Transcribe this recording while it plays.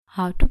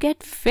How to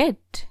get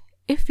fit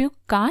if you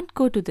can't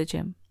go to the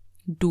gym.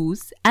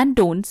 Do's and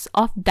don'ts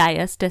of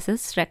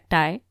diastasis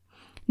recti,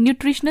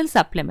 nutritional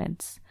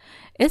supplements.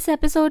 इस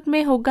episode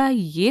में होगा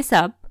ये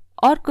सब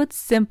और कुछ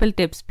सिंपल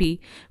टिप्स भी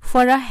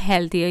for a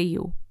healthier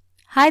you.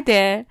 Hi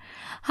there,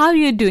 how are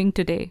you doing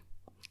today?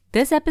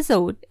 This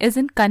episode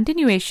is in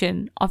continuation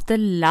of the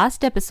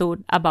last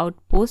episode about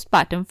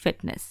postpartum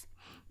fitness.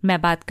 मैं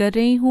बात कर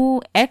रही हूँ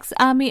ex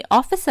army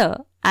officer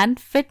and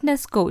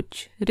fitness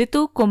coach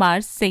Ritu Kumar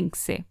Singh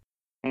से.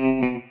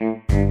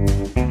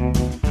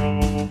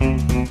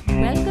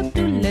 Welcome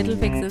to Little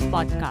Fixes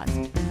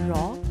podcast.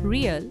 Raw,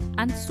 real,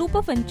 and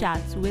super fun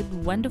chats with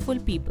wonderful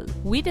people.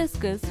 We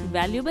discuss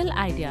valuable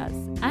ideas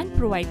and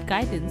provide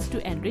guidance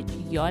to enrich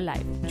your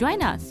life.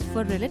 Join us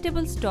for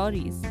relatable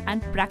stories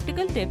and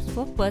practical tips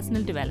for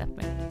personal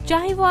development.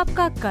 चाहे वो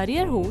आपका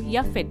career हो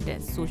या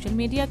fitness, social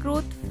media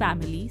growth,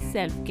 family,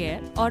 self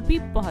care और भी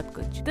बहुत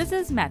कुछ. This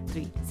is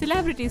Matri,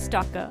 celebrity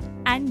stalker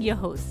and your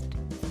host.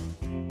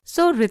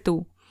 So Ritu,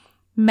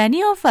 many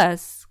of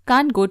us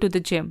can't go to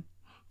the gym.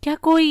 क्या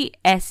कोई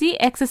ऐसी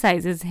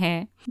एक्सरसाइजेज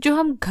हैं जो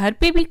हम घर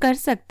पे भी कर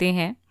सकते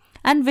हैं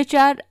and which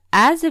are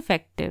as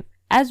effective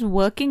as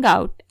working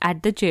out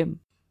at the gym?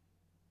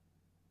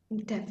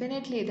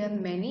 Definitely, there are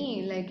many.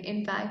 Like, in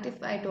fact,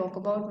 if I talk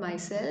about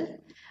myself,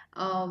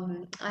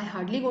 I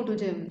hardly go to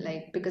gym,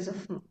 like because of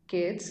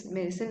kids.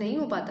 मेरे से नहीं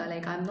हो पाता.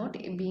 Like, I'm not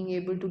being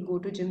able to go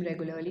to gym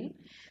regularly.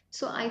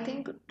 So I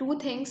think two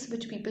things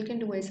which people can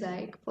do is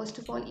like, first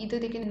of all, either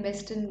they can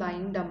invest in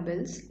buying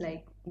dumbbells,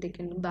 like they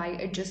can buy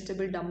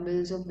adjustable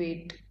dumbbells of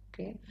weight,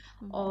 okay,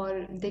 or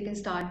they can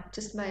start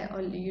just by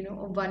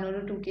 1 or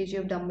 2 kg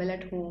of dumbbell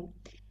at home.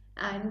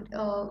 And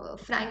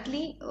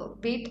frankly,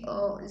 weight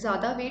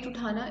ज़्यादा weight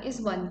उठाना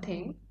is one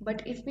thing,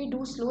 but if we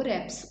do slow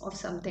reps of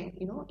something,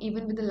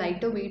 even with a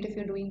lighter weight, if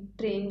you're doing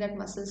training that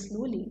muscle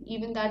slowly,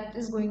 even that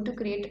is going to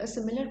create a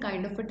similar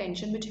kind of a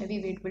tension which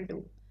heavy weight will do.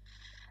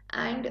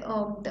 And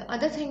the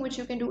other thing which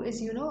you can do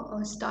is,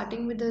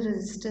 starting with the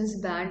resistance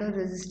band or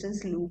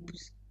resistance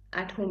loops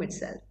at home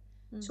itself.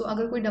 सो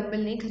अगर कोई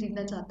dumbbell नहीं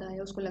खरीदना चाहता है,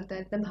 उसको लगता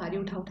है इतना भारी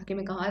उठा उठा के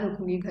मैं कहाँ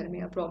रखूंगी घर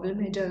में, अब प्रॉब्लम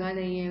है, जगह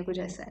नहीं है, कुछ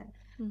ऐसा है,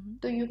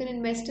 तो you can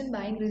invest in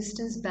buying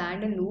resistance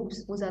band and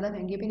loops. वो ज़्यादा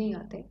महंगे भी नहीं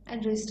आते,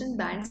 एंड रेजिस्टेंस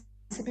बैंड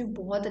से भी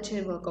बहुत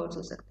अच्छे वर्कआउट्स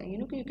हो सकते हैं.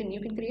 You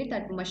can create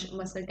that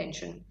muscle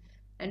tension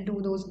and do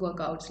those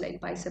workouts like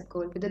bicep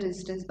curl with the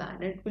resistance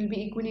band. It will be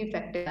equally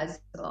effective as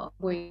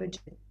going to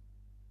gym.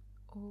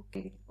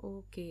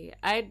 Okay.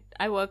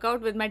 I work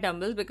out with my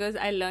dumbbells because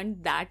I learned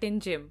that in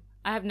gym.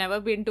 I have never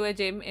been to a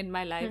gym in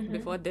my life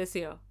before this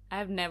year. I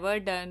have never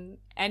done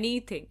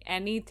anything.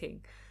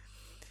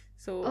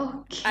 So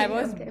I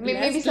was Maybe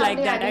blessed like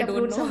someday that. I I will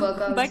don't upload some know.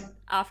 workouts. But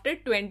after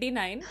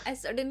 29, I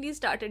suddenly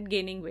started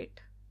gaining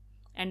weight.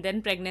 And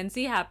then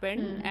pregnancy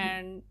happened.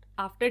 And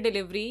after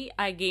delivery,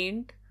 I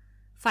gained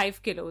 5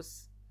 kilos.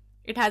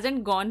 It hasn't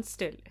gone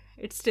still.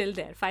 It's still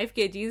there. 5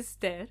 kgs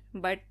there.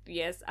 But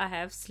yes, I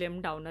have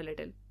slimmed down a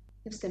little.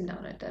 You've slimmed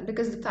down a ton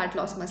because the fat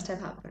loss must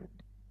have happened.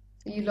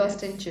 So you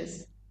lost inches.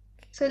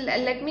 So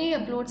let me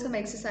upload some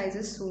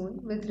exercises soon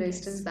with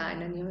resistance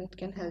band, and it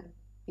can help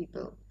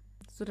people.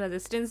 So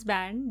resistance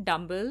band,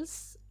 dumbbells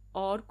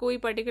और कोई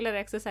particular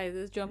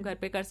exercises जो हम घर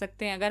पे कर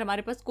सकते हैं अगर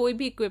हमारे पास कोई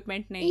भी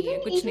इक्विपमेंट नहीं है,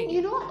 कुछ नहीं है.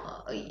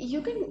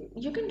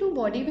 You can do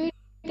body weight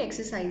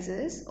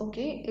exercises,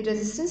 okay.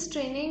 Resistance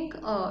training,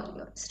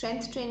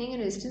 strength training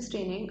and resistance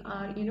training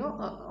are,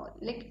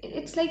 like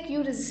it's like you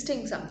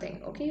resisting something,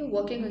 okay. You're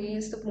working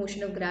against the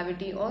motion of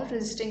gravity or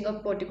resisting a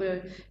particular,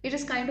 it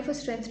is kind of a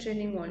strength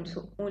training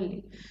also only.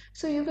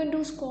 So you can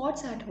do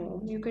squats at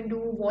home, you can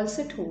do wall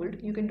sit hold,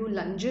 you can do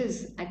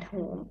lunges at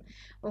home,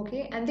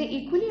 okay, and they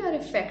equally are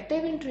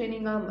effective in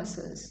training our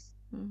muscles.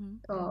 You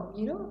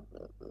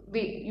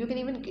can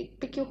even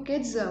pick your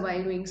kids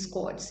while doing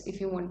squats if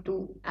you want to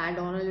add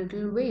on a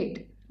little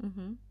weight.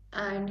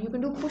 And you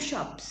can do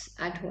push-ups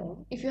at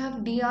home. If you have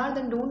DR,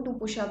 then don't do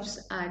push-ups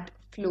at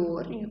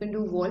floor. You can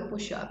do wall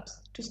push-ups.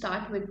 To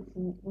start with,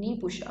 knee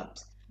push-ups.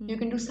 You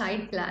can do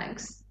side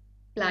planks.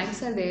 Planks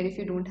are there if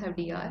you don't have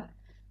DR.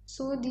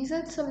 So these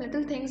are some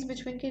little things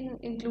which we can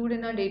include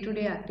in our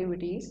day-to-day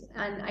activities.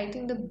 And I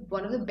think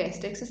one of the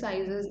best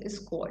exercises is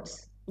squats.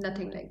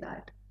 Nothing like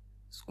that.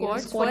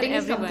 Squats for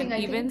everyone.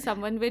 Even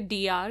someone with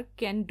DR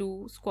can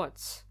do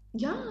squats.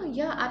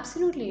 Yeah,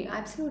 absolutely.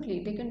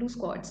 They can do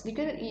squats. They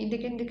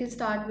can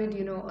start with,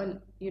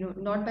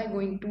 not by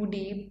going too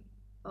deep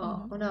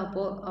on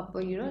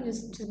upper,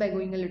 just by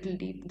going a little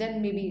deep.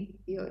 Then maybe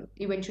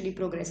eventually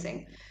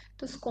progressing.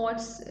 So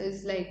squats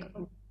is like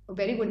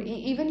very good.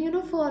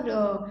 Even,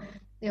 for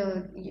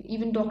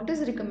even doctors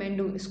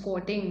recommend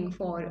squatting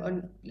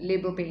for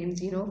labor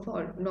pains,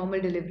 for normal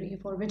delivery,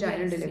 for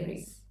vaginal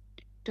delivery,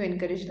 to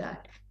encourage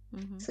that.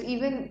 So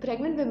even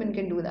pregnant women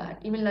can do that.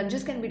 Even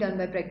lunges can be done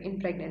in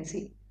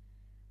pregnancy.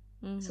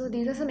 So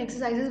these are some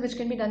exercises which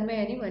can be done by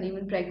anyone.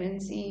 Even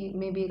pregnancy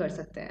में भी कर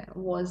सकते हैं.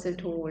 Wall sit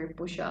hold,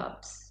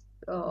 push-ups,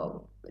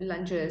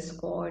 lunges,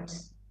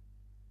 squats,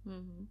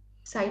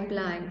 side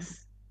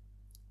planks.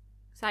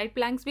 Side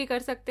planks भी कर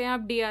सकते हैं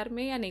आप DR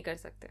में या नहीं कर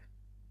सकते?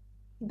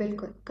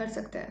 बिल्कुल कर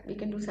सकते हैं, we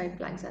can do side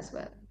planks as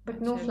well,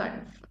 but no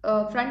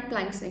चलो, front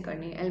planks नहीं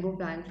करनी, elbow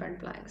plank, front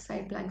plank,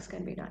 side planks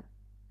can be done,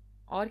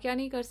 और क्या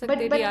नहीं कर सकते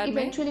but डीआर में?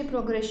 eventually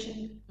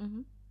progression.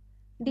 हम्म।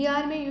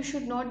 DR में you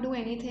should not do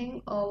anything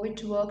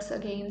which works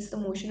against the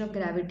motion of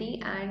gravity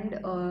and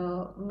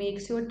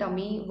makes your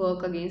tummy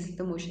work against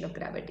the motion of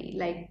gravity,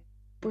 like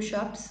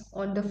push-ups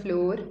on the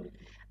floor,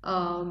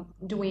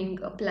 doing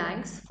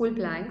planks, full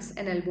planks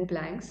and elbow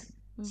planks,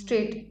 hmm.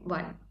 straight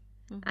one,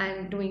 hmm.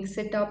 and doing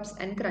sit-ups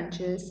and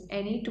crunches,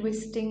 any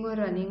twisting or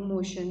running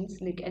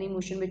motions, like any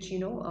motion which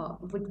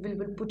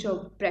will put a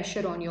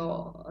pressure on your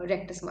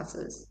rectus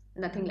muscles,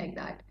 nothing like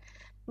that.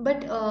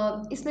 But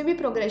इसमें भी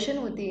progression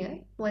होती है.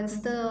 once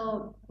the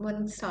hmm.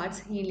 one starts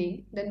healing,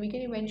 then we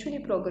can eventually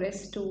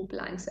progress to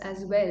planks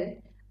as well,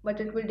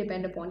 but it will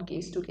depend upon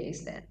case to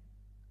case then.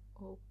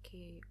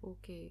 Okay,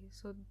 okay.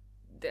 So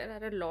there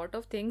are a lot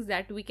of things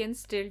that we can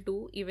still do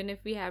even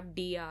if we have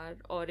DR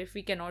or if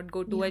we cannot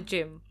go to a Yeah,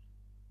 gym.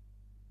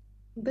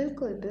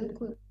 बिल्कुल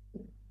बिल्कुल.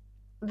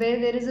 Where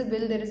there is a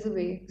will there is a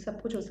way,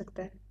 सब कुछ हो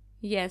सकता है.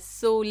 Yes,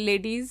 so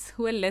ladies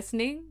who are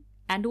listening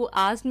and who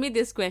asked me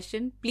this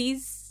question,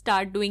 please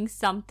start doing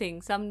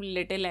something, some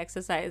little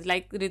exercise.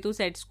 Like Ritu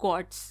said,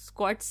 squats.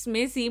 Squats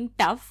may seem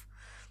tough,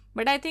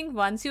 but I think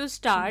once you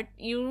start,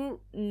 you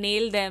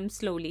nail them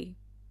slowly.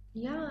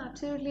 Yeah,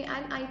 absolutely.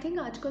 And I think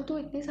आजकल तो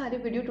इतने सारे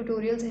video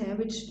tutorials हैं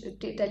which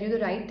tell you the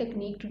right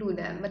technique to do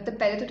them. मतलब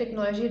पहले तो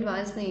technology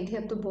advance नहीं थी,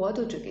 अब तो बहुत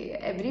हो चुकी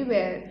है.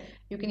 Everywhere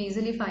you can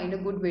easily find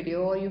a good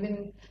video, or you can,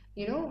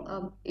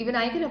 even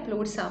I can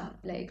upload some,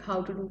 like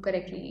how to do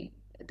correctly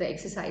the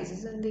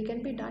exercises, and they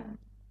can be done.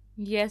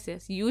 Yes,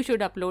 yes, you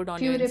should upload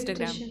on your Few Instagram.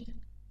 repetition.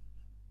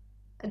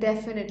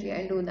 Definitely,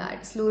 I'll do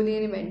that. Slowly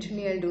and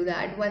eventually, I'll do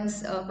that.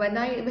 Once, when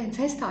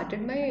I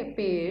started my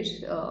page,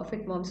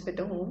 Fit Moms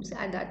Fitter Homes,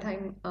 at that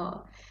time,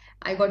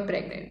 I got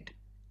pregnant,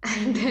 and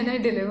Mm-hmm. then I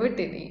delivered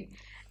Tinny,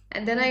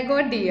 and then I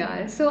got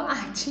DR. So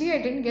actually,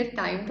 I didn't get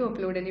time to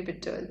upload any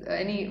pictures,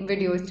 any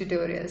videos,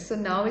 tutorials. So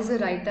now is the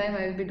right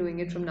time. I will be doing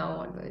it from now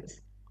onwards.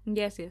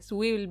 Yes, yes,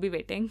 we will be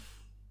waiting.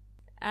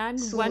 And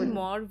one Soon.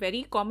 more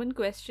very common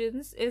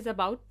questions is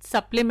about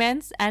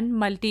supplements and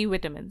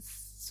multivitamins.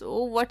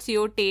 So what's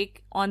your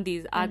take on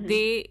these? Are Mm-hmm.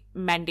 they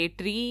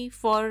mandatory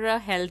for a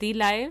healthy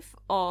life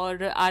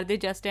or are they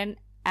just an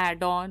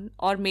add-on,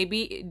 or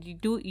maybe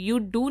you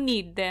do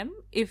need them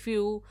if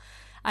you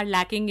are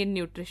lacking in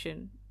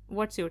nutrition?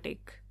 What's your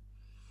take?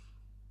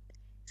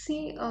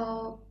 See,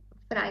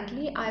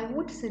 frankly, I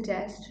would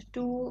suggest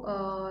to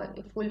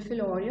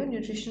fulfill all your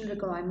nutritional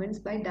requirements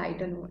by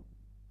diet alone.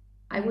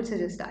 I would Mm-hmm.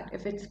 suggest that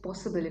if it's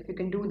possible, if you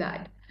can do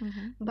that.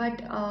 Mm-hmm.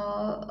 But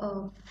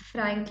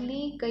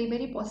frankly, कई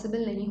बारी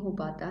possible नहीं हो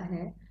पाता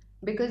है,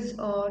 because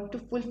to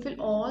fulfill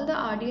all the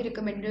RDA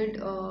recommended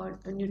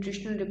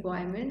nutritional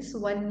requirements,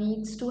 one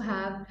needs to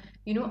have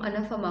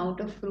enough amount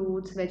of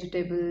fruits,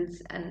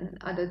 vegetables, and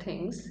other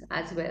things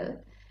as well.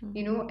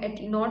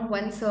 At not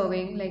one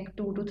serving, like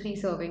 2 to 3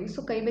 servings.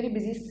 So कई बारी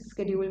busy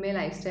schedule में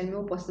lifestyle में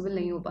वो possible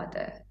नहीं हो पाता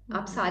है.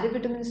 आप Mm-hmm. सारे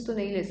विटामिन तो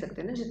नहीं ले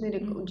सकते ना,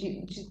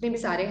 Mm-hmm. जितने भी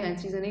सारे हैं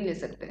चीज़ें नहीं ले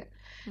सकते हैं.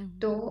 Mm-hmm.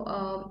 तो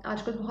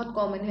आजकल बहुत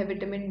कॉमन है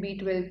विटामिन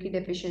B12 की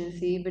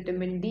डेफिशिएंसी,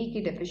 विटामिन D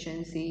की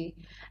डेफिशिएंसी,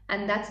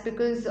 एंड दैट्स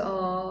बिकॉज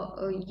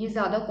ये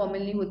ज़्यादा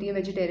कॉमनली होती है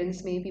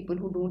वेजिटेरियंस में, people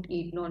who don't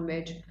eat non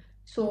veg.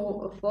 So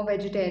Mm-hmm. for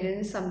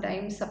vegetarians,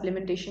 sometimes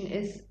supplementation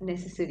is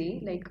necessary.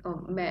 Like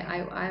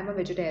I am a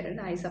vegetarian,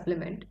 I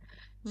supplement.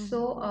 Mm-hmm.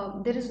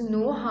 So there is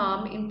no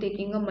harm in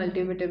taking a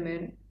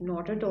multivitamin,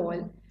 not at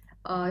all.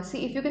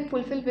 See, if you can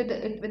fulfill with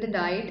it with a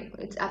diet,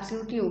 it's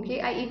absolutely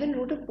okay. I even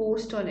wrote a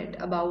post on it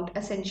about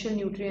essential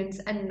nutrients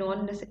and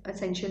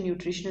non-essential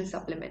nutritional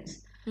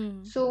supplements.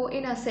 Mm-hmm. So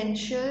in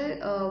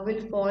essential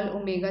will fall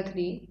omega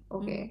 3, Mm-hmm.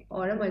 okay,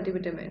 or a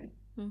multivitamin.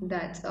 Mm-hmm.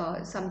 That's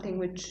something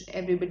which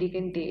everybody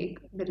can take.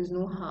 There is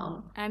no harm.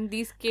 And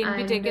these can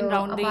be And taken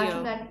round the apart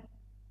from year. that,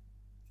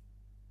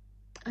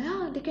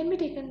 yeah, they can be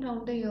taken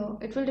around the year.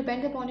 It will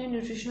depend upon your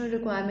nutritional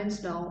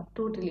requirements now,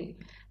 totally.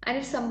 And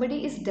if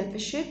somebody is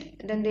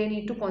deficient, then they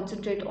need to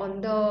concentrate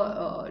on the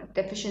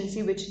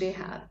deficiency which they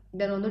have.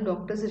 Then on the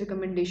doctor's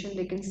recommendation,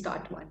 they can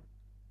start one.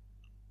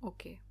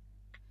 Okay.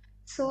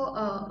 So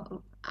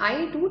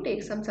I do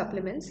take some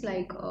supplements.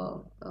 Like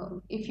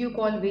if you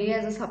call whey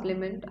as a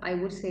supplement, I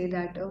would say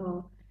that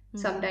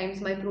Mm-hmm.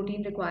 sometimes my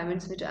protein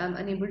requirements, which I'm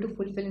unable to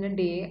fulfill in a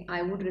day, I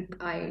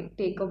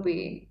take a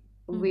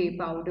Mm-hmm. whey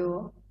powder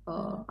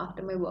Mm-hmm.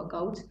 after my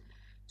workouts.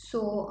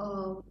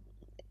 So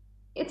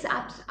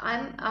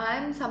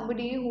I'm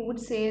somebody who would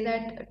say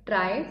that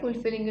try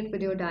fulfilling it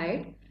with your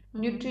diet.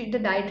 Mm-hmm. The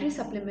dietary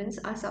supplements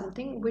are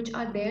something which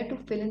are there to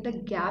fill in the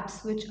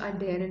gaps which are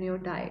there in your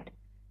diet.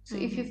 So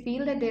if you Mm-hmm.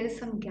 feel that there is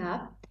some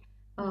gap,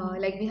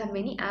 Mm-hmm. like we have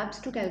many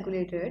apps to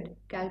calculate it,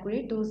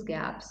 calculate those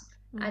gaps,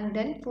 Mm-hmm. and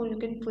then you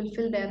can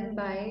fulfill them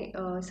by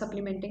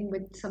supplementing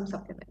with some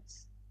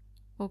supplements.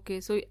 Okay,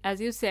 so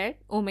as you said,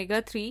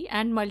 omega 3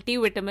 and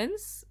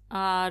multivitamins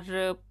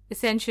are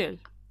essential.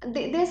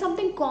 There's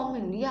something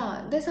common,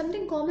 yeah. There's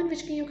something common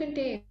which you can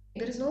take.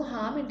 There is no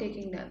harm in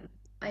taking them,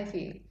 I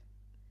feel.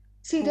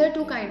 See, there are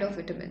two Okay. kind of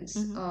vitamins.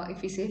 Mm-hmm.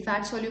 If we say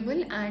fat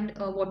soluble and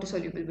water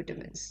soluble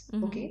vitamins.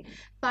 Mm-hmm. Okay,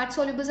 fat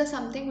solubles are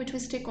something which will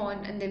stick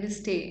on and they will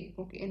stay.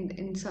 Okay,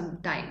 in some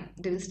time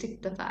they will stick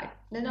the fat.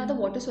 Then are the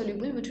Mm-hmm. water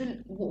soluble which will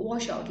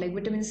wash out. Like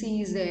vitamin C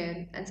is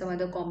there and some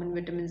other common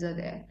vitamins are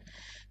there.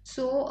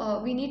 So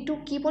we need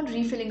to keep on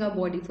refilling our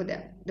body for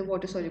them, the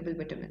water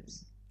soluble vitamins.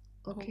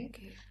 Okay.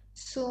 Okay.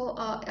 सो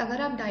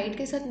अगर आप diet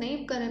के साथ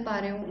नहीं कर पा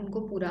रहे हो उनको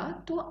पूरा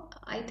तो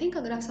आई थिंक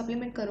अगर आप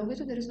सप्लीमेंट करोगे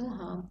तो there is no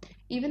harm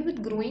even with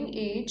growing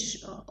as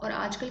और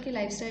आजकल के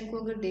लाइफस्टाइल को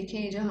अगर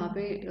देखें जहाँ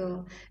पे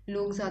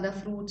लोग ज़्यादा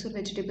फ्रूट्स और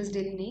वेजिटेबल्स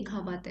डेली नहीं खा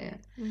पाते हैं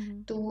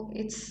Mm-hmm. तो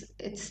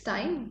it's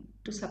time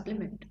to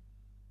supplement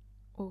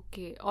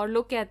okay और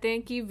लोग कहते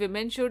हैं कि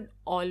women should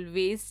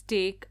always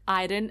take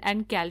iron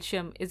and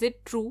calcium is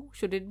it true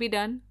should it be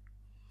done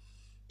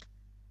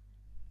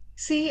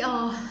See,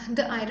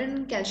 the iron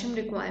and calcium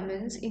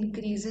requirements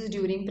increases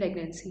during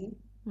pregnancy.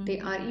 They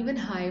are even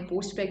high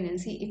post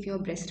pregnancy if you're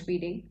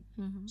breastfeeding.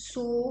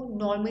 So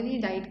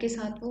normally diet के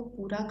साथ वो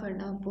पूरा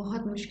करना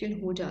बहुत मुश्किल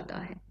हो जाता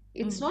है.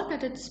 It's not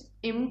that it's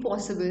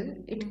impossible.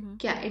 It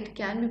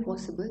can be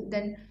possible.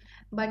 Then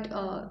but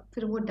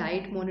फिर वो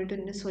डाइट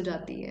मोनोटोनस हो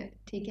जाती है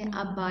ठीक है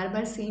आप बार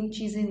बार सेम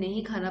चीज़ें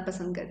नहीं खाना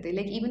पसंद करते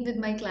like even with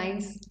my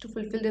clients to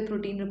fulfil the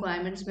protein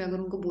requirements में अगर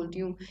उनको बोलती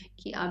हूँ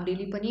कि आप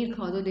डेली पनीर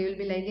खाओ तो दे विल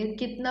बी लाइक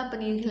कितना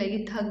पनीर खिलाएगी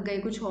थक गए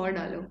कुछ और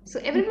डालो so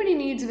everybody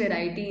needs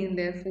variety in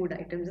their food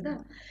items ना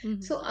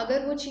सो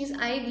अगर वो चीज़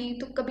आएगी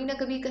तो कभी ना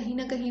कभी कहीं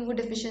ना कहीं वो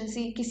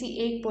डिफिशियंसी किसी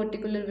एक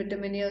पर्टिकुलर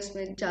विटामिन या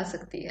उसमें जा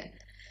सकती है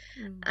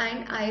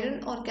एंड आयरन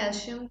और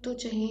कैल्शियम तो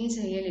चाहिए ही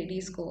चाहिए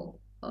लेडीज को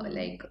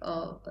like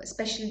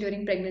especially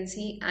during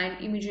pregnancy and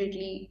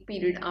immediately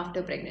period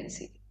after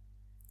pregnancy.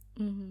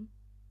 Mm-hmm.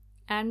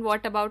 And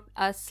what about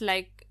us?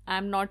 Like,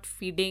 I'm not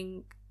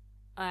feeding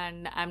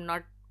and I'm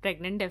not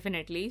pregnant,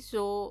 definitely.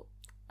 So,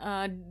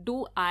 do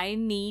I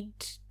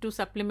need to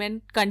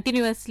supplement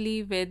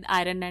continuously with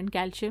iron and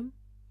calcium?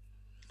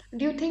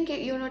 Do you think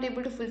you're not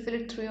able to fulfill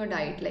it through your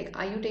diet? Like,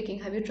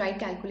 have you tried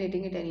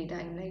calculating it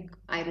anytime? Like,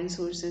 iron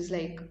sources,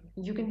 like,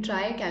 you can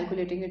try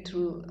calculating it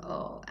through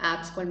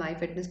apps called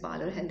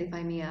MyFitnessPal or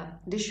Healthify Me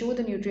app. They show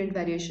the nutrient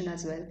variation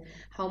as well.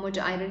 How much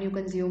iron you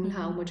consume,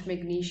 how Mm-hmm. much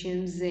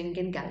magnesium, zinc,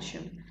 and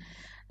calcium.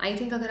 I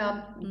think अगर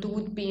आप Mm-hmm.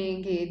 दूध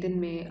पियेंगे दिन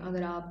में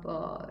अगर आप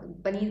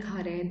पनीर खा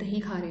रहे हैं दही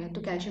खा रहे हैं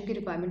तो कैल्शियम की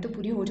रिक्वायरमेंट तो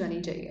पूरी हो जानी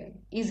चाहिए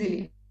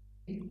इजीली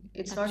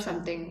इट्स नॉट अच्छा.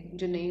 समथिंग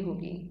जो नहीं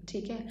होगी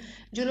ठीक है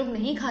जो लोग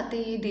नहीं खाते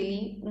ये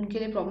डेली उनके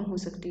लिए प्रॉब्लम हो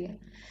सकती है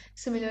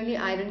सिमिलरली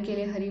आयरन के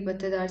लिए हरी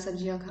पत्तेदार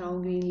सब्जियां खाओ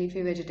ग्रीन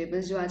लीफी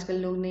वेजिटेबल्स जो आजकल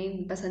लोग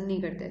नहीं पसंद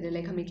नहीं करते जो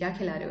लाइक हमें क्या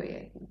खिला रहे हो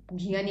ये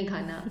घिया नहीं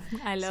खाना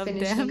I love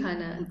स्पिनिच नहीं them.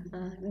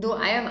 खाना दो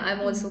I am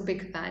also Mm-hmm.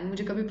 Big fan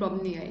मुझे कभी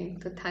प्रॉब्लम नहीं आई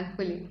तो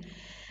thankfully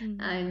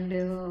Mm-hmm. And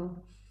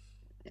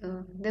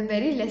there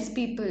very less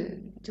people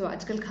जो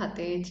आजकल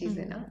खाते हैं ये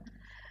चीज़ें Mm-hmm.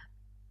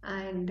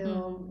 ना एंड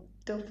Mm-hmm.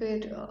 तो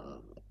फिर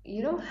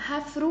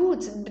have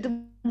fruits the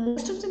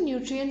most of the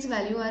nutrients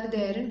value are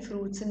there in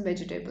fruits and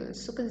vegetables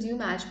so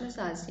consume as much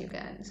as you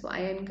can so I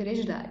encourage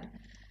that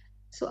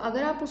so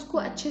अगर आप उसको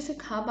Mm-hmm. अच्छे से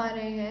खा पा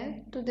रहे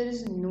हैं तो there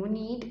is no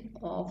need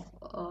of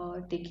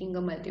taking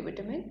a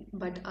multivitamin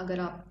but अगर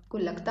आपको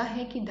लगता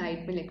है कि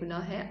डाइट में लेकुना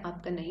है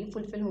आपका नहीं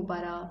फुलफिल हो पा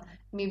रहा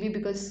may be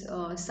because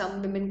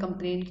some women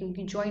complain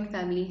क्योंकि जॉइंट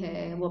फैमिली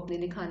है वो अपने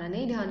लिए खाना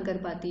नहीं ध्यान कर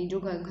पाती जो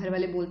घर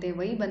वाले बोलते हैं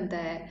वही बनता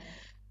है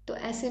तो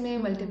ऐसे में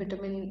Mm-hmm.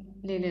 मल्टीविटामिन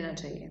ले लेना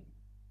चाहिए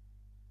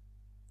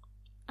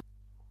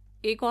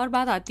एक और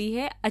बात आती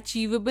है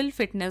अचीवेबल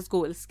फिटनेस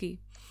गोल्स की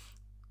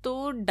तो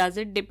does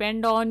it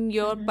depend on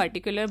your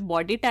particular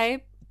body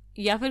type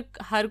या फिर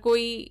हर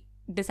कोई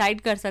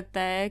डिसाइड कर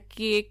सकता है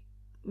कि एक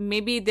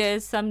may be there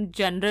is some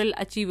general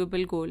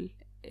achievable goal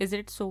is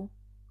it so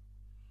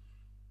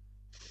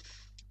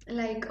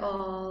like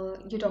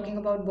you're talking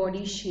about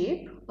body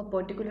shape a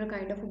particular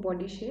kind of a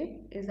body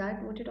shape is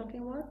that what you're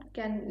talking about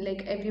can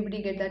like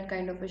everybody get that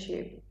kind of a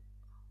shape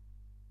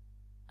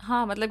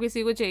हाँ मतलब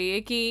किसी को चाहिए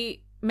कि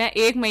मैं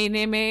एक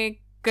महीने में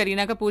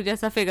करीना कपूर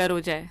जैसा फिगर हो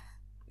जाए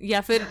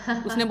या फिर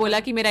उसने बोला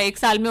कि मेरा एक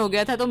साल में हो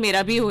गया था तो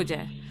मेरा भी हो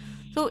जाए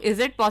so is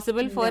it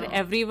possible for no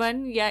everyone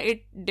yeah it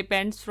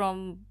depends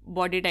from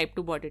body type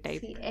to body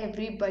type see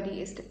everybody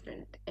is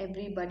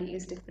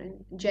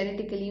different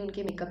genetically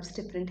उनके मेकअप्स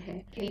डिफरेंट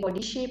है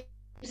बॉडी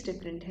शेप्स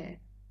डिफरेंट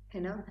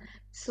है ना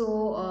सो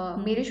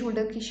मेरे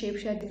शोल्डर की शेप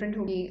शायद डिफरेंट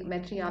होगी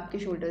मैत्री आपके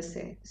शोल्डर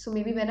से सो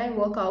may be when I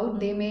work out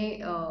दे में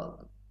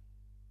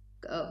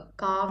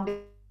carve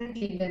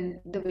differently than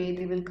the way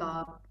they will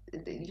carve,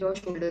 your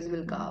shoulders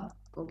will carve.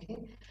 Okay.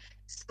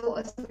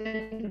 So,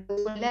 similarly,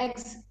 for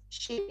legs,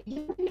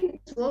 you can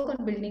work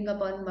on building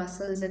up on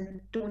muscles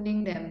and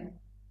toning them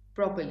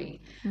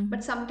properly.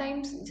 But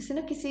sometimes, जैसे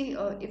ना किसी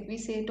if we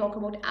say talk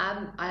about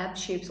ab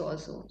shapes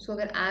also. So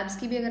अगर abs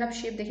की भी अगर आप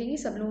shape देखेंगे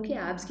सब लोगों की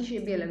abs की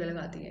shape भी अलग अलग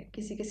आती है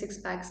किसी के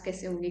six packs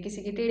कैसे होंगे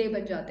किसी के टेढ़े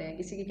बन जाते हैं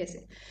किसी के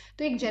कैसे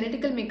तो एक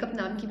जेनेटिकल मेकअप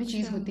नाम की भी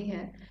चीज़ अच्छा होती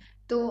है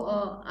तो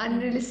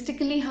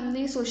अनरियलिस्टिकली हम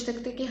नहीं सोच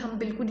सकते कि हम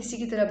बिल्कुल इसी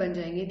की तरह बन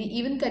जाएंगे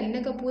इवन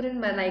करीना कपूर एंड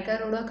मलाइका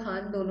अरोड़ा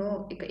खान दोनों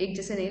एक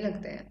जैसे नहीं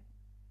लगते हैं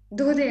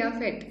दो दे आर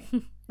फिट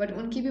बट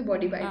उनकी भी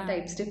बॉडी हाँ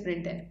टाइप्स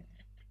डिफरेंट है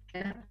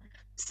है ना.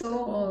 So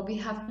hmm we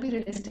have to be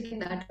realistic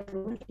in that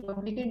approach.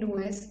 What we can do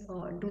is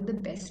do the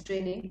best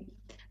training.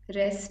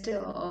 Rest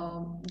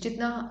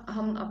जितना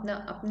हम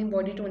अपनी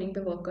बॉडी टोनिंग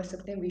पे वर्क कर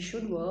सकते हैं, we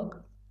should work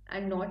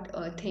and not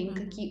think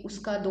hmm कि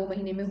उसका 2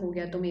 महीने में हो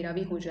गया तो मेरा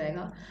भी हो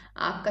जाएगा.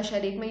 आपका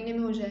शायद 1 महीने में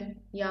हो जाए,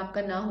 या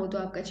आपका ना हो तो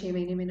आपका 6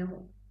 महीने में ना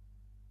हो.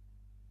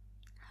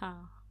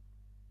 हाँ,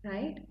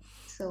 राइट.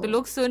 सो तो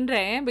लोग सुन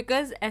रहे हैं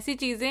बिकॉज ऐसी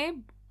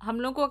चीजें हम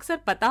लोग को अक्सर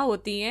पता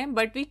होती हैं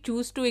but we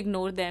choose to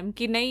ignore them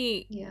कि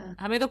नहीं, या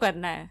हमें तो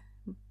करना है,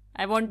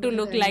 आई वॉन्ट टू मुझे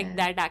लुक करना लाइक है.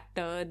 That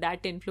actor,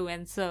 that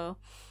influencer.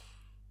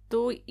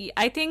 तो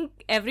I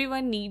think every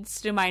one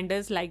needs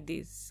reminders like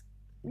this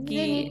कि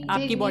दे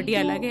आपकी नीड बॉडी टू.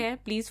 अलग है,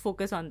 प्लीज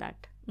फोकस ऑन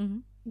दैट.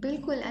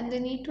 बिल्कुल, and they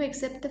need to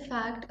accept the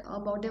fact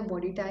about their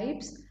body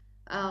types.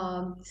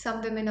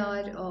 Some women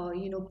are,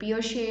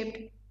 pear shaped,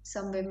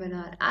 some women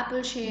are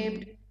apple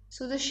shaped.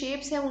 So the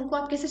shapes है उनको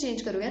आप कैसे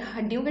change करोगे यार?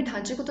 हड्डियों के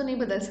ढांचे को तो नहीं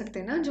बदल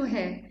सकते ना जो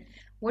है.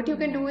 What you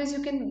can do नहीं. is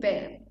you can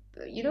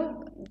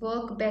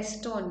work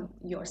best on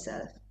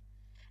yourself.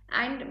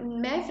 And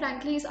मैं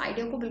फ्रैंकली इस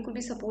आइडिया को बिल्कुल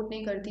भी सपोर्ट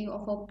नहीं करती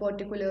of a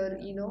particular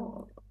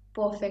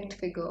perfect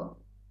figure.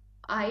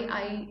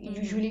 I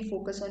usually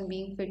focus on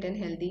being fit and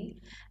healthy,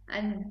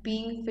 and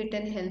being fit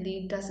and healthy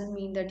doesn't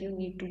mean that you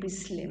need to be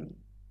slim.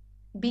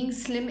 Being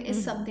slim is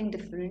something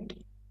different,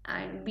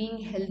 and being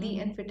healthy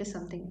and fit is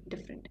something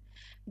different.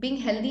 Being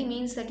healthy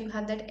means that you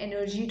have that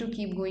energy to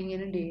keep going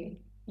in a day.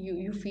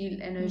 You feel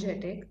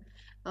energetic.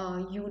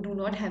 You do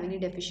not have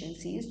any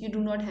deficiencies. You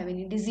do not have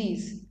any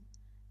disease,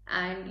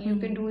 and you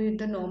can do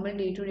the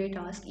normal day-to-day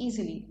task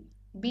easily.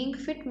 Being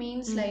fit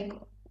means like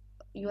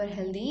you are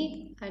healthy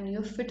and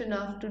you're fit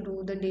enough to do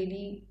the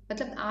daily,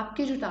 मतलब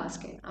आपके जो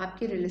task है,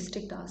 आपके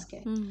realistic task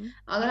है.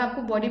 अगर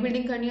आपको body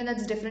building करनी है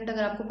दैट्स डिफरेंट,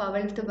 अगर आपको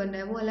पावर लिफ्टर बनना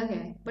है वो अलग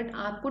है. बट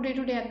आपको डे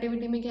टू डे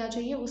एक्टिविटी में क्या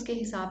चाहिए, उसके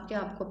हिसाब के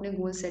आपको अपने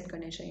गोल सेट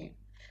करने चाहिए.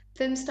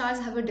 Film stars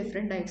have a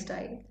different life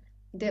style.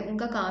 They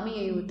उनका काम ही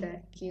यही होता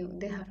है कि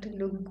they have to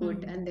look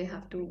good and they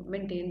have to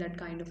maintain that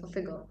kind of a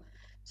figure.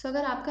 So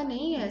अगर आपका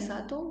नहीं है ऐसा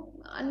तो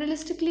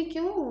अनरियलिस्टिकली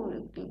क्यों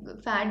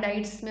फैट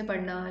डाइट्स में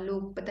पड़ना.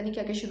 लोग पता नहीं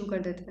क्या क्या शुरू कर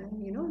देते हैं,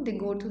 they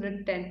go through the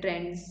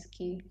trends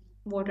की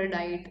वाटर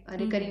डाइट.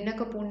 अरे करीना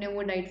कपूर ने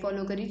वो डाइट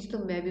फॉलो करी तो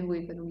मैं भी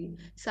वही करूंगी.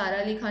 सारा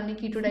अली खान ने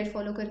कीटो डाइट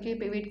फॉलो करके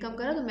वेट कम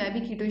करा तो मैं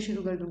भी कीटो ही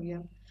शुरू कर दूंगी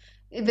अब,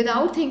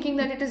 without thinking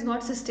that it is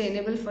not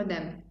sustainable for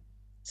them.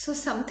 So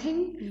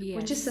something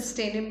which is yes.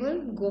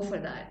 sustainable, go for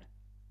that.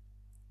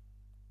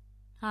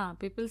 हाँ,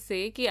 पीपल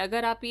से कि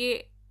अगर आप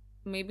ये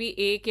मे बी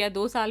 1 या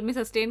 2 साल में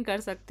सस्टेन कर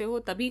सकते हो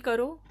तभी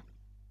करो,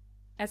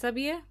 ऐसा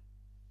भी है.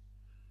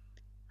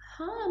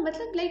 हाँ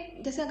मतलब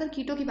लाइक जैसे अगर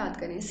कीटो की बात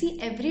करें, see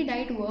every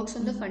diet works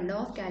on the funda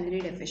of calorie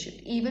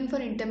deficit even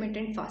for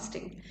intermittent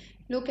fasting.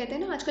 लोग कहते हैं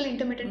ना आजकल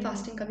इंटरमिटेंट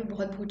फास्टिंग का भी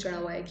बहुत भूत चढ़ा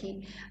हुआ है कि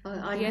 8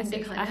 घंटे यस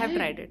यस, खाना आई हैव है.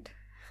 Tried it.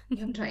 You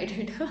have tried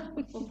it.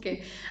 Okay.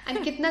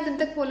 And कितना दिन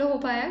तक फॉलो हो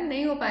पाया?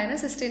 नहीं हो पाया ना.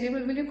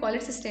 Sustainable, will you call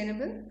it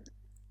sustainable?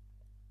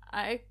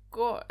 I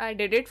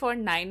did it for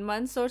 9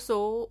 months और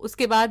सो.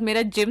 उसके बाद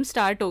मेरा जिम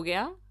स्टार्ट हो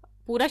गया,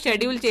 पूरा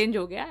शेड्यूल चेंज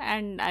हो गया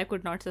and I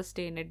could not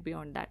sustain it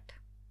beyond that.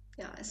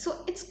 Yeah, so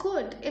it's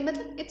good.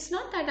 मतलब it's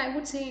not that I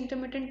would say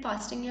intermittent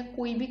fasting या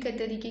कोई भी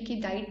तरीके की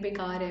डाइट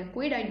बेकार है.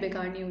 कोई डाइट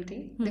बेकार नहीं होती.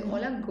 They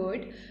all are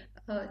good.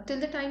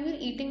 Till the time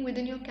you're eating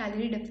within your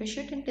calorie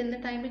deficit and till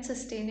the time it's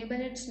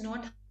sustainable, it's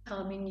not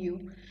harming you.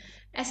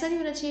 ऐसा नहीं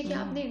होना चाहिए कि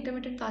आपने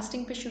इंटरमिटेंट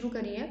फास्टिंग पे शुरू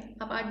करी है,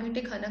 आप 8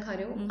 घंटे खाना खा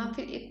रहे हो, आप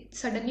फिर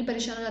सडनली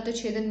परेशान हो जाते हो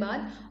 6 दिन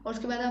बाद, और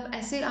उसके बाद आप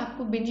ऐसे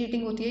आपको बिंज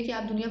ईटिंग होती है कि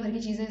आप दुनिया भर की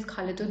चीज़ें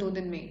खा लेते हो 2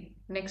 दिन में,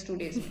 नेक्स्ट 2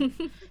 डेज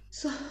में.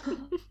 So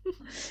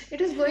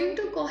it is going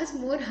to cause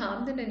more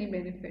harm than any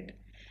benefit,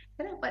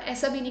 है ना. पर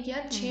ऐसा भी नहीं कि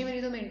यार 6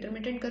 महीने तो मैं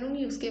इंटरमीडिएट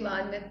करूंगी, उसके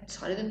बाद मैं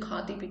सारे दिन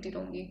खाती पीती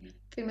रहूंगी,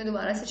 फिर मैं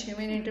दोबारा से 6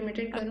 महीने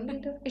इंटरमीडिएट करूंगी.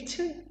 तो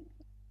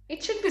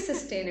it should be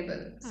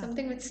sustainable,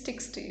 something which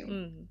sticks to you,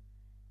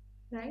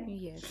 right.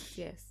 Yes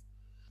yes.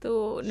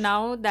 तो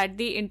now that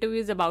the interview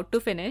is about to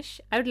finish,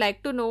 I would like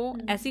to know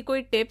ऐसी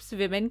कोई टिप्स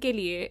विमेन के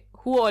लिए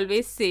who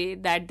always say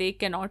that they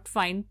can not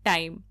find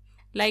time,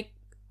 like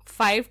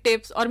 5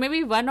 tips or maybe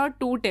 1 or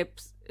 2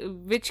 tips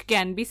which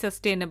can be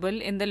sustainable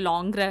in the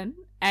long run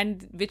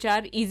and which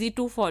are easy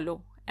to follow.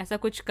 ऐसा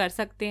कुछ कर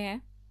सकते हैं.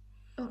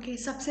 Okay,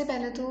 सबसे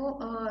पहले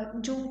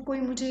तो जो कोई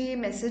मुझे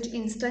मैसेज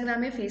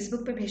इंस्टाग्राम या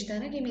फेसबुक पे भेजता है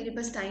ना कि मेरे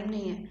पास टाइम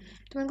नहीं है,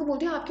 तो मैं उनको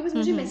बोलती हूँ आपके पास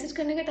मुझे मैसेज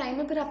करने का टाइम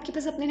है पर आपके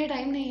पास अपने लिए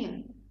टाइम नहीं है.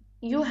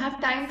 You have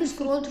time to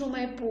scroll through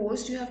my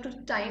post, you have to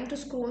time to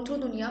scroll through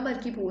दुनिया भर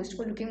की post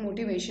for looking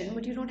motivation,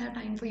 but you don't have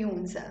time for your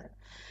own self.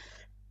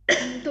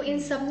 तो इन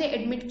सब ने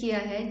एडमिट किया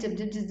है जब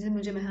जब जिस दिन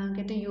मुझे, मैं हाँ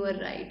कहते हैं you are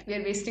right, we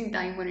are wasting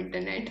time on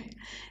internet.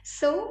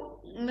 So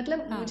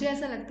मतलब मुझे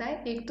ऐसा लगता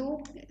है, एक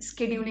तो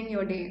scheduling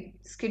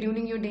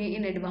your day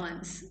in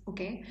advance.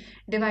 Okay,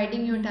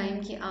 dividing your time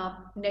कि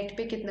आप नेट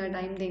पे कितना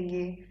टाइम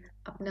देंगे,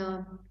 अपना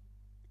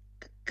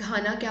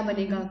खाना क्या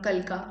बनेगा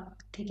कल का,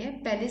 ठीक है.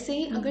 पहले से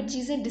ही अगर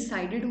चीज़ें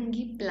डिसाइडेड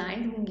होंगी,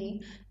 प्लान्ड होंगी,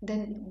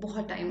 देन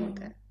बहुत टाइम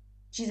होता है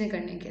चीज़ें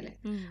करने के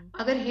लिए.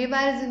 अगर हे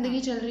बार जिंदगी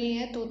चल रही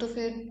है तो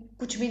फिर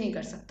कुछ भी नहीं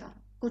कर सकता,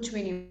 कुछ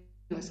भी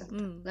नहीं हो सकता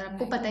अगर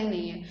आपको पता ही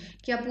नहीं है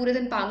कि आप पूरे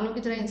दिन पागलों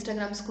की तरह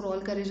इंस्टाग्राम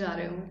स्क्रॉल करे जा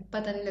रहे हो,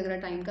 पता नहीं लग रहा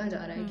टाइम कहाँ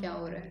जा रहा है, क्या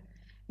हो रहा है.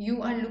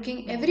 You are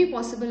looking every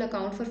possible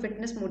account for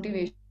fitness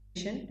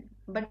motivation,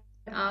 but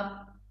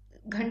आप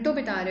घंटों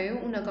बिता रहे हो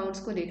उन अकाउंट्स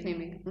को देखने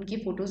में, उनकी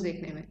फोटोज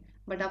देखने में,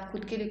 बट आप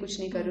खुद के लिए कुछ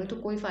नहीं कर रहे हो, तो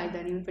कोई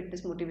फायदा नहीं उन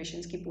फिटनेस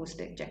मोटिवेशंस की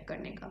पोस्ट चेक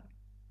करने का,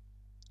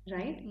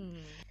 right.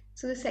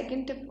 So the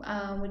second tip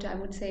which I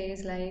would say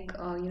is like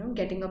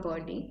getting up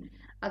early.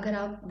 अगर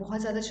आप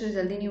बहुत ज़्यादा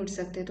जल्दी नहीं उठ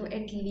सकते तो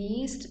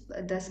एटलीस्ट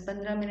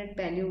 10-15 मिनट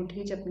पहले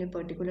उठिए जब अपने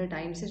पर्टिकुलर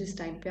टाइम से, जिस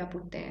टाइम पे आप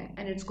उठते हैं,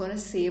 and it's gonna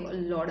save a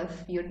lot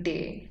of your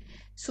day.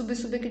 सुबह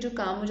सुबह के जो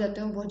काम हो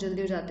जाते हैं वो बहुत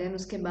जल्दी हो जाते हैं,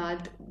 उसके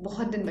बाद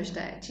बहुत दिन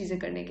बचता है चीज़ें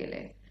करने के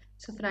लिए.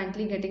 So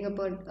frankly getting up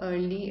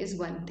early is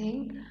one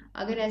thing.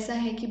 अगर ऐसा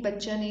है कि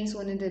बच्चा नहीं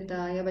सोने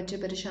देता या बच्चे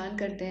परेशान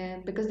करते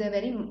हैं, because they are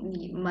very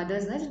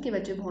mothers ना जिनके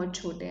बच्चे बहुत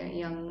छोटे हैं,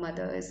 यंग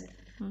मदर्स,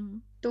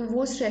 तो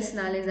वो स्ट्रेस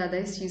ना ले ज़्यादा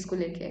इस चीज़ को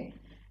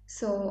लेके.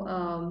 So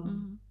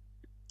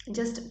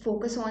just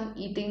focus on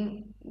eating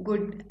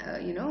good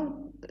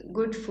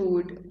good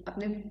food,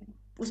 अपने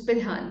उस पर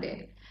ध्यान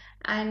दें.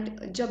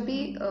 एंड जब भी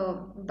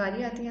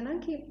बारी आती है ना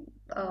कि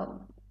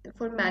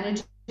फॉर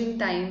मैनेजिंग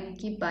टाइम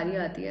की बारी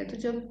आती है, तो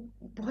जब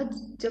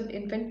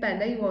इन्फेंट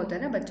पैदा ही हुआ होता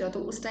है ना बच्चा, तो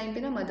उस टाइम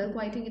पे ना मदर को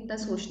आई थिंक इतना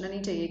सोचना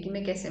नहीं चाहिए कि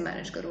मैं कैसे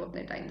मैनेज करूँ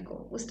अपने टाइम को.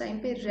 उस टाइम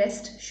पे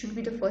rest should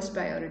be the first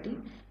priority.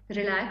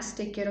 Relax,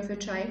 take care of your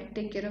child,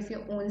 take care of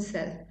your own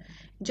self.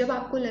 जब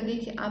आपको लगे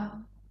कि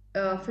आप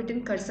फिट इन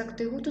कर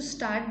सकते हो, तो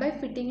start by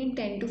fitting in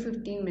 10 to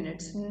 15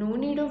 minutes. No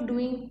need of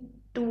doing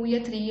 2 या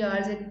 3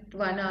 hours at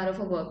 1 hour of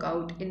a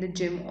workout in the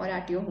gym or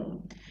at your home.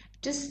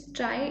 Just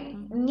try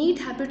neat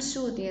habits जो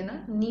होती है ना,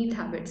 neat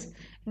habits.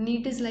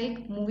 Neat is like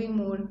moving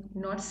more,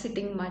 not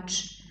sitting much.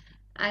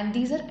 And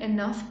these are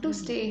enough to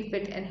stay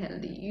fit and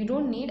healthy. You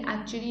don't need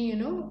actually,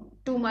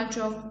 too much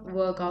of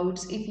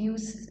workouts if you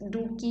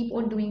do keep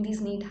on doing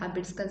these neat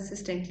habits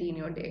consistently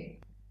in your day.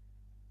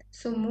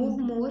 So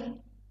move more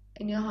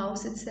in your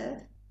house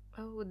itself.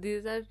 Oh,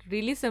 these are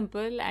really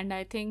simple, and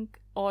I think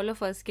all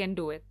of us can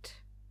do it.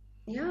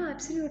 Yeah,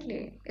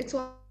 absolutely. It's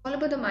all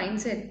about the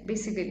mindset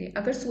basically.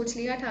 अगर सोच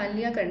लिया, ठान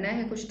लिया, करना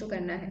है कुछ तो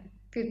करना है,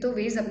 फिर तो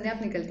वेज अपने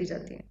आप निकलती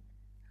जाती है.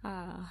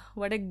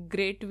 What a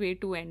great way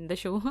to end the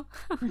show.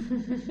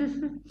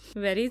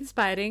 Very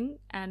inspiring.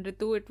 And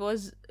Ritu, it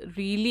was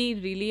really,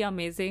 really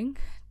amazing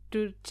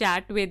to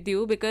chat with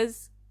you, because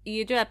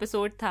ये जो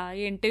एपिसोड था,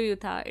 ये इंटरव्यू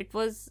था, it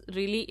was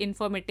really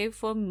informative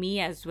for me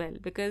as well,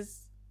 because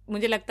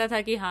मुझे लगता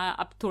था कि हाँ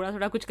अब थोड़ा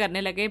थोड़ा कुछ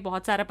करने लगे,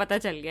 बहुत सारा पता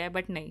चल गया है,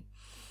 बट नहीं,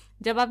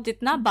 जब आप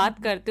जितना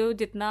बात करते हो,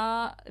 जितना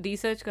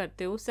रिसर्च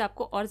करते हो, उससे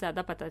आपको और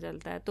ज़्यादा पता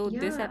चलता है. तो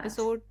this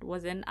episode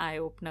was an eye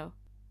opener.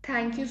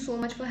 Thank you so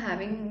much for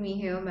having me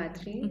here,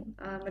 Maitri.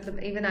 मतलब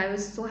even I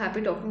was so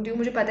happy talking to you.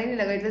 मुझे पता ही नहीं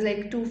लगा, it was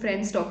like two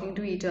friends talking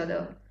to each other.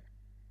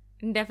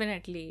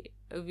 Definitely,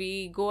 we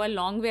go a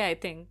long way. I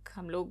think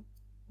हम लोग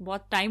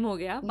बहुत time हो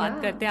गया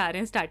बात करते आ रहे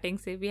हैं स्टार्टिंग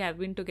से. We have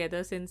been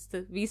together since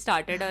we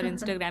started our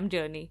Instagram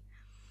journey.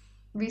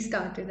 We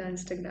started our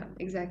Instagram,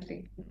 exactly.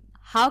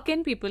 How can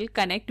people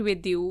connect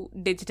with you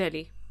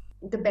digitally?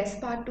 The best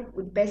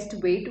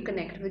way to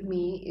connect with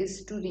me is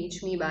to reach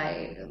me by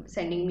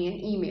sending me an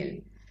email.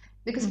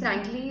 Because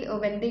frankly,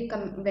 when they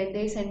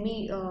send me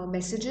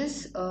messages,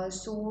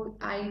 so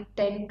I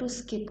tend to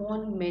skip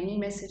on many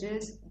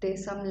messages.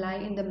 There's some lie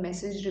in the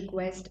message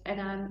request,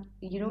 and I'm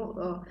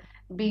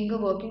being a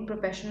working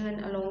professional, and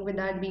along with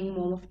that being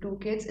mom of 2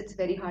 kids, it's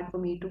very hard for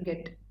me to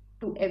get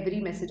to every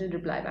message and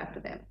reply back to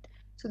them.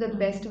 So the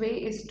best way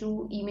is to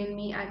email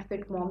me at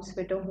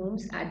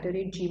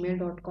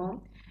fitmomsfitterhomes@gmail.com.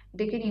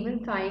 They can even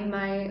find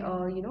my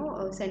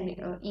send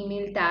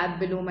email tab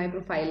below my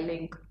profile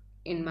link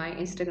in my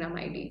Instagram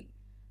ID.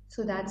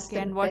 So that's the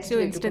and what's best your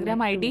way Instagram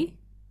to ID?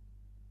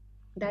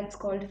 That's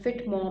called Fit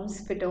Moms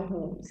Fitter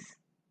Homes.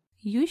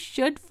 You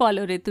should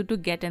follow Ritu to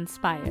get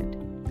inspired.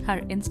 Her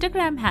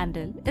Instagram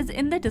handle is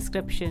in the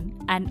description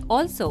and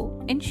also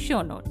in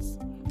show notes.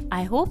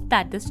 I hope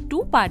that this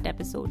 2-part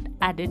episode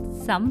added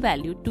some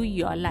value to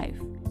your life.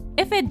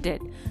 If it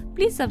did,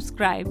 please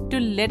subscribe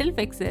to Little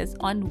Fixes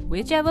on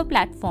whichever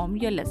platform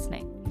you're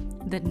listening.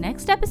 The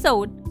next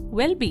episode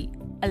will be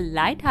a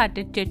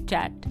light-hearted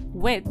chit-chat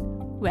with,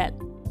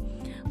 well,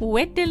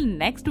 wait till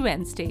next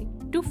Wednesday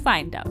to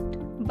find out.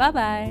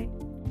 Bye-bye.